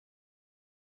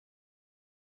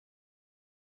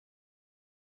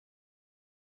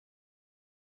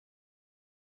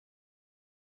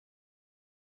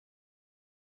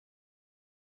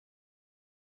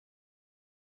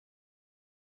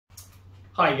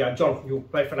Hi, John from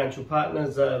York Bay Financial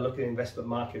Partners, looking at investment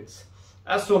markets.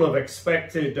 As sort of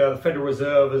expected, the Federal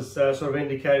Reserve has sort of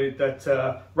indicated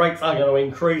that rates are going to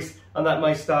increase, and that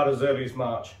may start as early as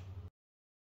March.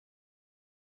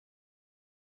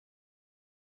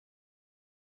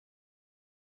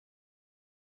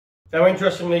 Now,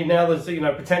 interestingly, now there's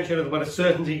potentially a little bit of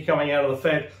certainty coming out of the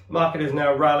Fed. The market is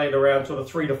now rallied around sort of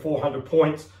 300 to 400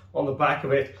 points on the back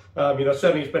of it.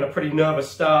 Certainly it's been a pretty nervous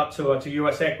start to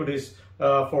US equities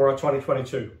for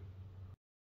 2022.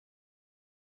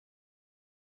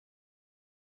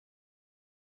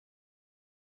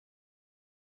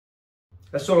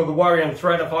 That's sort of the worry and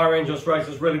threat of higher interest rates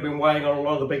has really been weighing on a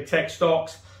lot of the big tech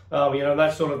stocks.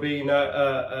 That's sort of been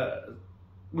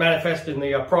manifested in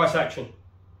the price action.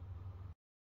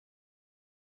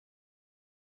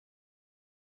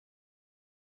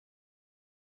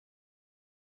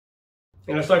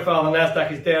 So far the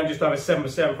Nasdaq is down just over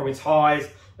 7% from its highs,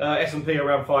 S&P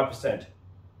around 5%.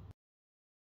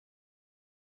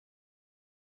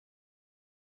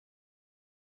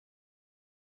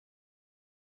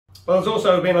 Well, there's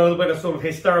also been a little bit of sort of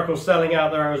hysterical selling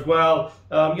out there as well.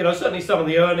 Certainly some of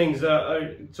the earnings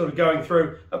are sort of going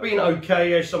through have been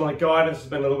okay-ish. Some of the guidance has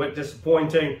been a little bit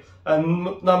disappointing,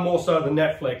 and none more so than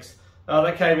Netflix.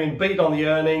 That came in beat on the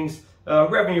earnings.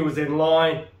 Revenue was in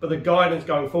line, but the guidance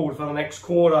going forward for the next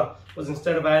quarter was,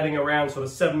 instead of adding around sort of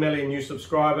 7 million new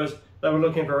subscribers, they were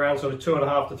looking for around sort of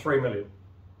 2.5 to 3 million.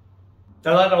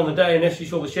 Now, that on the day initially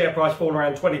saw the share price fall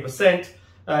around 20%,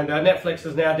 and Netflix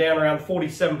is now down around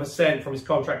 47% from its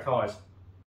contract highs.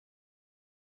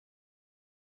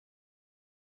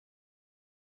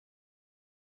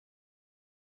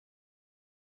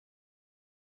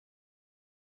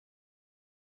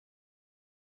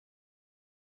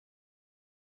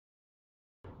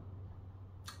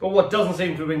 But what doesn't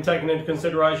seem to have been taken into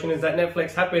consideration is that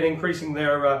Netflix have been increasing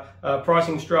their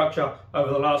pricing structure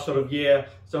over the last sort of year.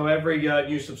 So every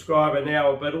new subscriber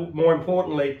now, but more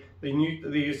importantly,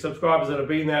 the subscribers that have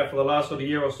been there for the last sort of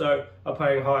year or so are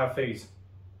paying higher fees.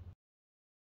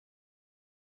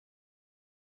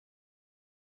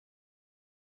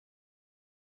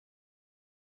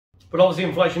 But obviously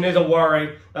inflation is a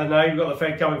worry, and now you've got the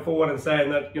Fed coming forward and saying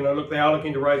that, look, they are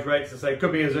looking to raise rates, to say it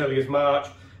could be as early as March.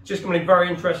 It's just going to be very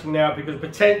interesting now, because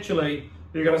potentially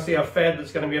you're going to see a Fed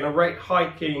that's going to be in a rate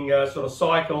hiking sort of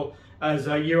cycle as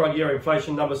year-on-year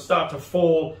inflation numbers start to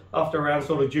fall after around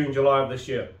sort of June, July of this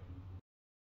year.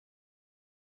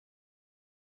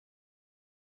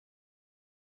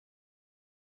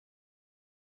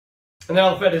 And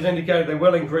now the Fed has indicated they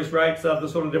will increase rates. The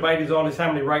sort of debate is on is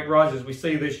how many rate rises we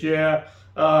see this year.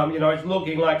 It's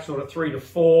looking like sort of 3 to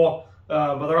 4.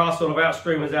 But there are sort of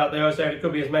outstreamers out there saying it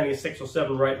could be as many as 6 or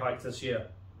 7 rate hikes this year.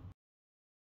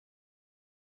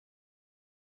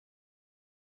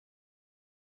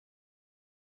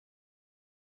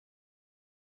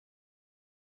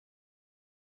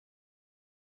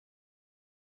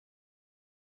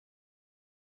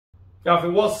 Now, if it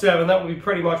was 7, that would be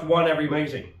pretty much 1 every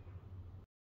meeting.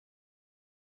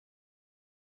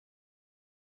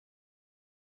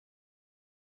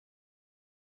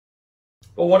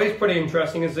 But what is pretty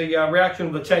interesting is the reaction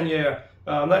of the 10-year.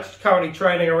 That's currently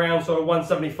trading around sort of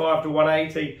 175 to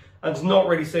 180, and it's not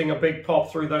really seeing a big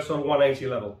pop through that sort of 180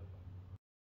 level.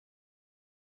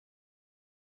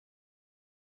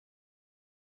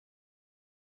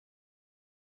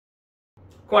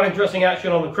 Quite interesting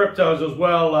action on the cryptos as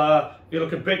well. If you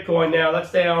look at Bitcoin now,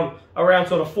 that's down around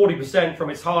sort of 40% from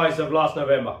its highs of last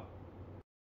November.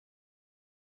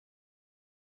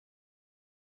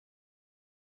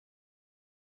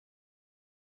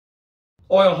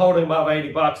 Oil holding above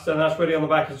 $80, and that's really on the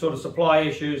back of sort of supply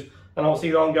issues, and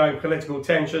obviously the ongoing political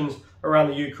tensions around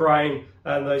the Ukraine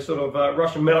and the sort of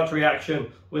Russian military action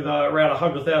with around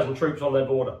 100,000 troops on their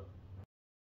border.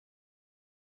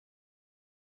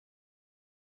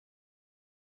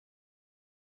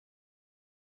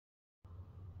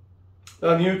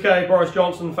 In the UK, Boris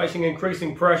Johnson facing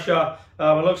increasing pressure.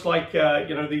 It looks like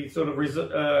the sort of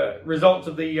results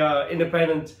of the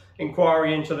independent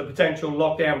inquiry into the potential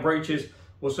lockdown breaches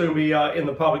will soon be in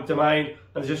the public domain,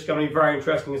 and it's just going to be very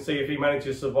interesting to see if he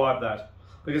manages to survive that,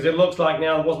 because it looks like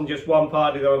now there wasn't just one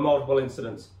party, there were multiple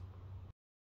incidents.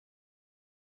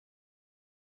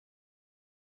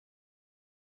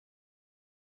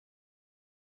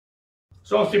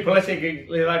 So obviously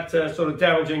politically that's sort of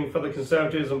damaging for the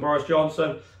Conservatives and Boris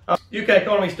Johnson. UK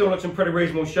economy still looks in pretty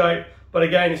reasonable shape, but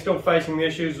again it's still facing the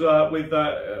issues with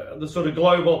the sort of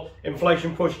global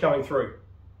inflation push coming through.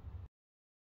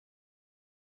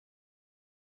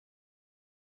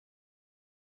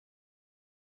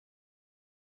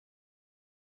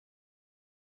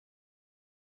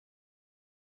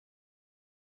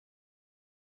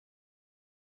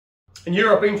 In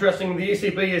Europe, interestingly, the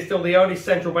ECB is still the only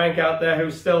central bank out there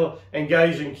who's still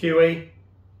engaged in QE.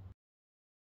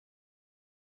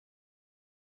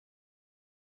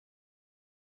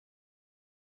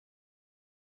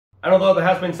 And although there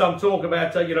has been some talk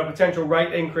about potential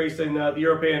rate increase in the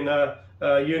European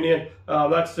Union,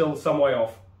 that's still some way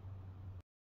off.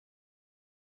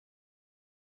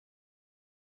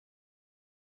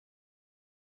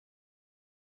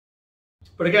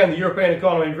 But again, the European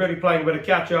economy is really playing a bit of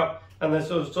catch up, and there's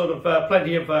sort of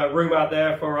plenty of room out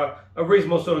there for a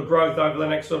reasonable sort of growth over the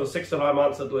next sort of 6 to 9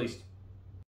 months at least.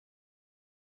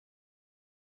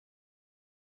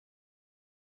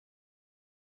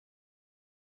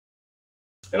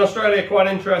 In Australia, quite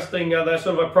interesting, their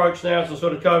sort of approach now to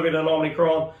sort of COVID and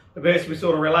Omicron. They're basically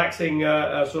sort of relaxing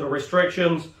sort of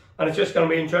restrictions, and it's just going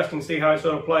to be interesting to see how it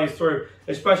sort of plays through,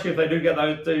 especially if they do get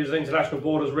those international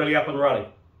borders really up and running.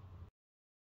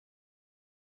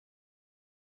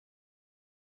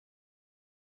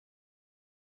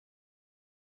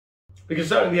 Because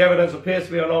certainly the evidence appears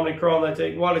to be on Omicron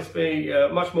that while it's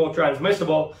being much more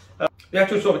transmissible, the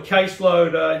actual sort of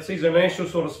caseload, it sees an initial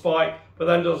sort of spike, but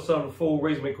then does sort of fall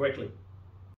reasonably quickly.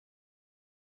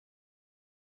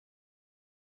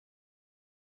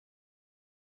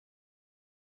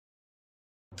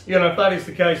 If that is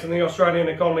the case, then the Australian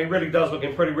economy really does look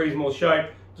in pretty reasonable shape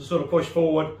to sort of push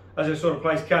forward as it sort of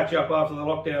plays catch up after the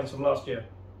lockdowns from last year.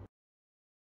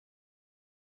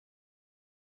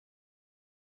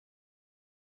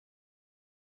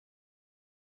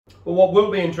 But what will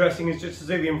be interesting is just to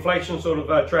see the inflation sort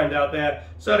of trend out there.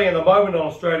 Certainly at the moment in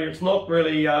Australia, it's not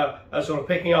really sort of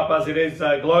picking up as it is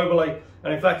globally.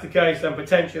 And if that's the case, then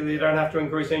potentially you don't have to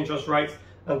increase interest rates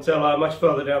until much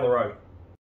further down the road.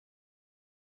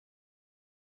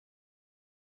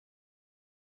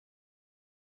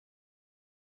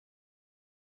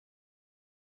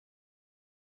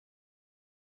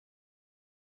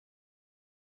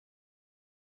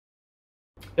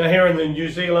 Now here in New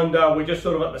Zealand, we're just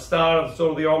sort of at the start of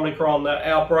sort of the Omicron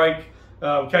outbreak.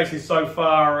 Cases so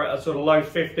far are sort of low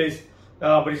 50s,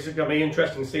 but it's just going to be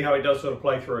interesting to see how it does sort of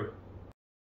play through.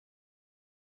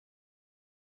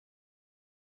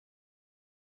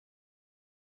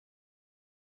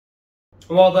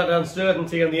 And while that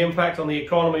uncertainty and the impact on the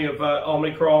economy of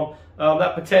Omicron,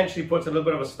 that potentially puts a little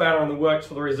bit of a spanner in the works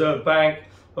for the Reserve Bank.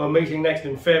 Meeting next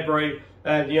in February,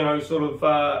 and sort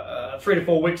of 3 to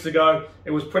 4 weeks ago,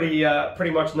 it was pretty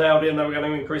much nailed in that we're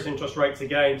going to increase interest rates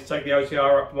again to take the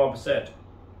OCR up to 1%.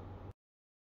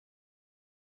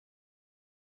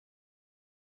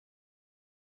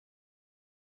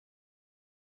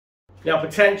 Now,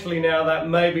 potentially now that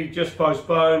may be just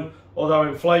postponed, although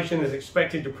inflation is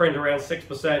expected to print around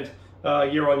 6%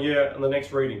 year on year in the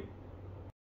next reading.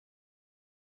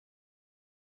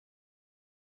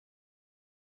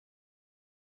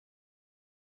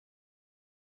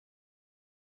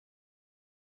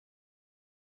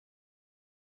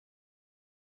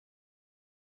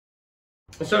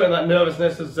 And certainly that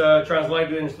nervousness has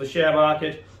translated into the share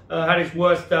market. Had its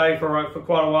worst day for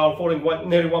quite a while, falling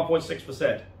nearly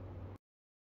 1.6%.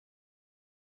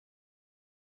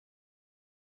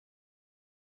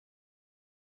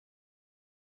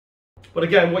 But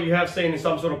again, what you have seen is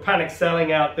some sort of panic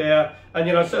selling out there, and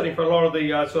certainly for a lot of the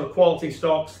sort of quality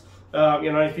stocks,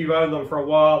 if you've owned them for a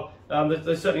while,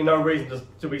 there's certainly no reason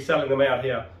to be selling them out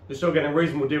here. You're still getting a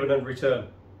reasonable dividend return.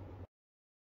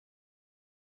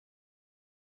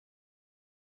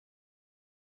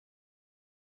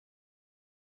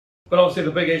 But obviously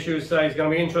the big issue is going to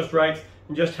be interest rates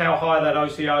and just how high that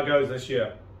OCR goes this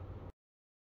year.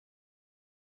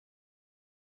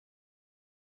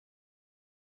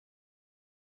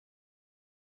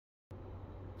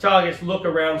 Targets look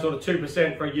around sort of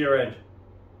 2% for a year end.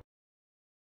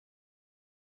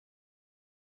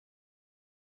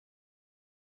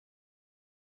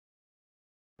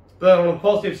 But on the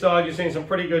positive side, you're seeing some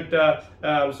pretty good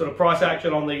sort of price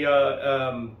action on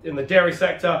the in the dairy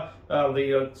sector.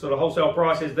 The sort of wholesale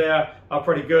prices there are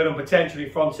pretty good, and potentially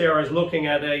Fonterra is looking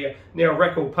at a near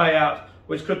record payout,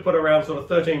 which could put around sort of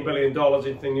 $13 billion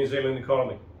into the New Zealand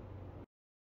economy.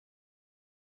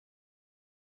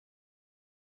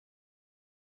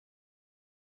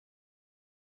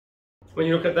 When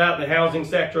you look at that, the housing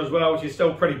sector as well, which is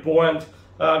still pretty buoyant.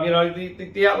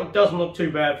 The outlook doesn't look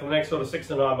too bad for the next sort of 6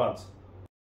 to 9 months.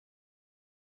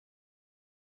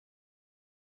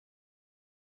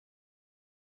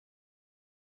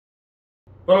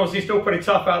 But obviously still pretty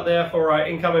tough out there for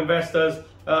income investors.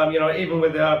 Even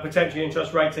with potentially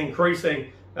interest rates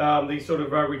increasing, the sort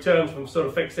of returns from sort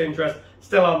of fixed interest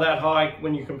still aren't that high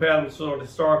when you compare them to sort of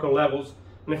historical levels.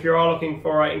 And if you are looking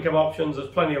for income options, there's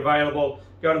plenty available.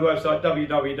 Go to the website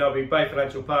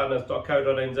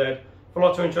www.bayfinancialpartners.co.nz for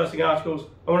lots of interesting articles,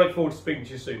 and we look forward to speaking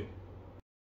to you soon.